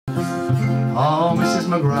Oh, Mrs.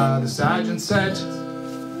 McGrath, the sergeant said,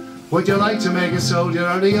 would you like to make a soldier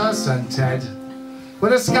out of your son Ted?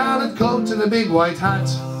 With a scarlet coat and a big white hat.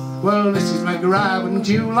 Well, Mrs. McGrath, wouldn't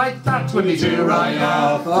you like that? Would you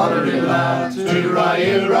to-ri-ya, fa-da-di-la,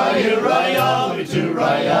 to-ri-ya-ri-ya-ri-ya, would you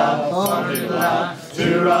to-ri-ya, fa-da-di-la,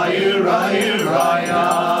 to-ri-ya-ri-ya-ri-ya.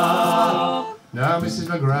 Now Mrs.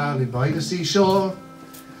 McGrath lived by the seashore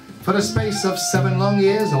for the space of 7 long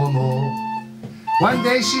years or more. One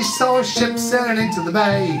day she saw a ship sailing into the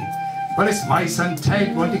bay. Well, it's my son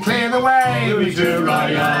Ted, won't you clear the way? We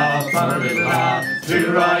to-ri-ya, fa-da-di-la,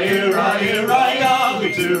 to-ri-ya-ri-ya-ri-ya,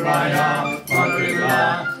 we to-ri-ya,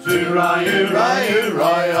 fa-da-di-la,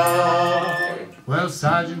 to-ri-ya-ri-ya-ri-ya. Well,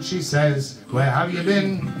 Sergeant, she says, where have you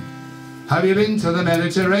been? Have you been to the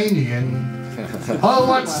Mediterranean? Oh,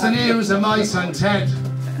 what's the news of my son Ted?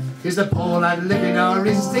 Is the poor lad living or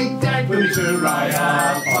is he dead? We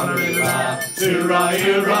to-ri-ya, fa-da-di-la,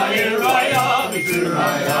 to-ri-ya-ri-ya-ri-ya, we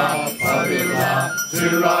to-ri-ya, fa-da-di-la,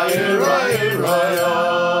 to-ri-ya-ri-ya-ri-ya.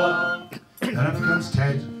 Then up comes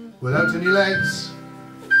Ted without any legs,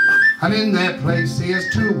 and in their place he has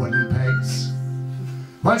 2 wooden pegs.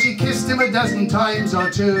 While she kissed him a dozen times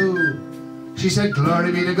or two, she said,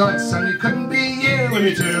 glory be to God, son, it couldn't be you.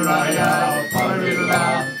 We to-ri-ya,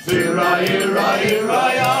 fa-da-di-la,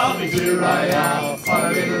 to-ri-ya-ri-ya-ri-ya, we to-ri-ya,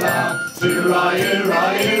 fa-da-di-la,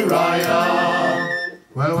 to-ri-ya-ri-ya-ri-ya.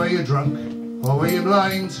 Well, were you drunk or were you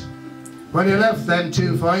blind when you left them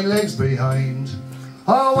 2 fine legs behind?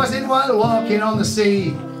 Or was it while walking on the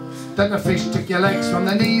sea that the fish took your legs from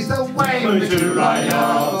the knees away? We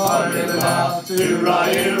to-ri-ya, fa-da-di-la,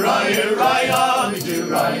 to-ri-ya-ri-ya-ri-ya, we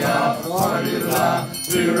to-ri-ya, fa-da-di-la,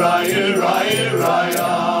 to-ri-ya-ri-ya-ri-ya.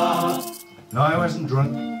 No, I wasn't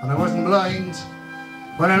drunk and I wasn't blind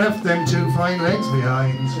when I left them 2 fine legs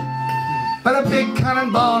behind. But a big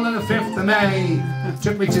cannonball on the 5th of May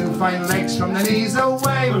took me 2 fine legs from the knees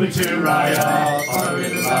away. We to-ri-ya,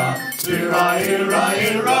 fa-da-di-la,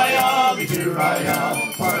 to-ri-ya-ri-ya-ri-ya, we to-ri-ya,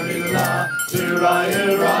 fa-da-di-la,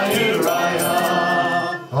 to-ri-ya-ri-ya-ri-ya.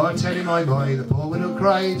 Oh, tell you, my boy, the poor widow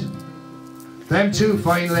cried, them 2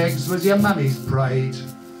 fine legs was your mammy's pride.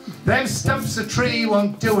 Them stumps a tree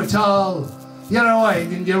won't do at all. You're why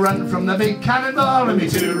didn't you run from the big cannonball? And me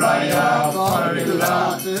to-ri-ya,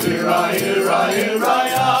 fa-da-di-la,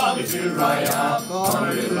 to-ri-ya-ri-ya-ri-ya, me to-ri-ya,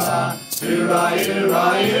 fa-da-di-la,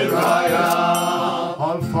 to-ri-ya-ri-ya-ri-ya.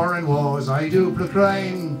 All foreign wars I do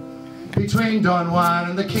proclaim between Don Juan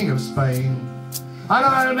and the King of Spain, and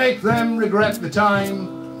I'll make them regret the time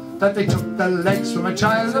that they took the legs from a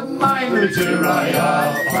child of mine. Me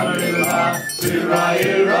to-ri-ya, fa-da-di-la,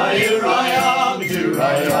 to-ri-ya-ri-ya-ri-ya, me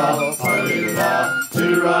to-ri-ya, fa-da-di-la,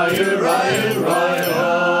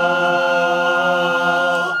 to-ri-ya-ri-ya-ri-ya.